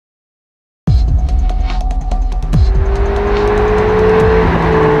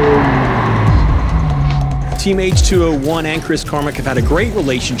Team H2O1 and Chris Carmack have had a great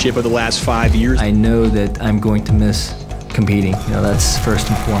relationship over the last 5 years. I know that I'm going to miss competing. You know, that's first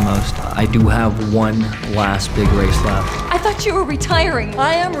and foremost. I do have one last big race left. I thought you were retiring.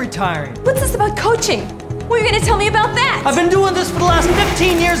 I am retiring. What's this about coaching? What are you going to tell me about that? I've been doing this for the last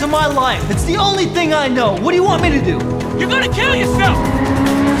 15 years of my life. It's the only thing I know. What do you want me to do? You're gonna kill yourself!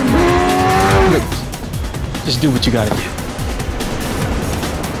 Just do what you gotta do.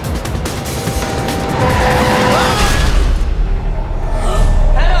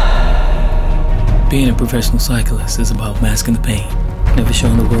 Being a professional cyclist is about masking the pain, never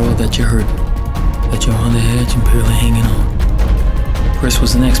showing the world that you're hurting, that you're on the edge and barely hanging on. Chris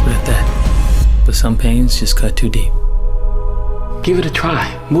was an expert at that, but some pains just cut too deep. Give it a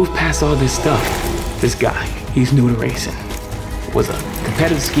try. Move past all this stuff. This guy, he's new to racing. Was a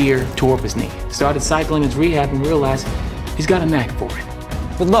competitive skier, tore up his knee. Started cycling his rehab and realized he's got a knack for it.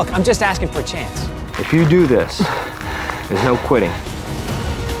 But look, I'm just asking for a chance. If you do this, there's no quitting.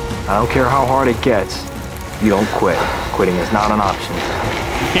 I don't care how hard it gets, you don't quit. Quitting is not an option.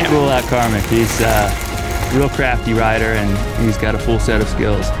 You can't rule out Carmack. He's a real crafty rider and he's got a full set of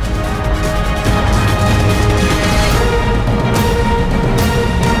skills.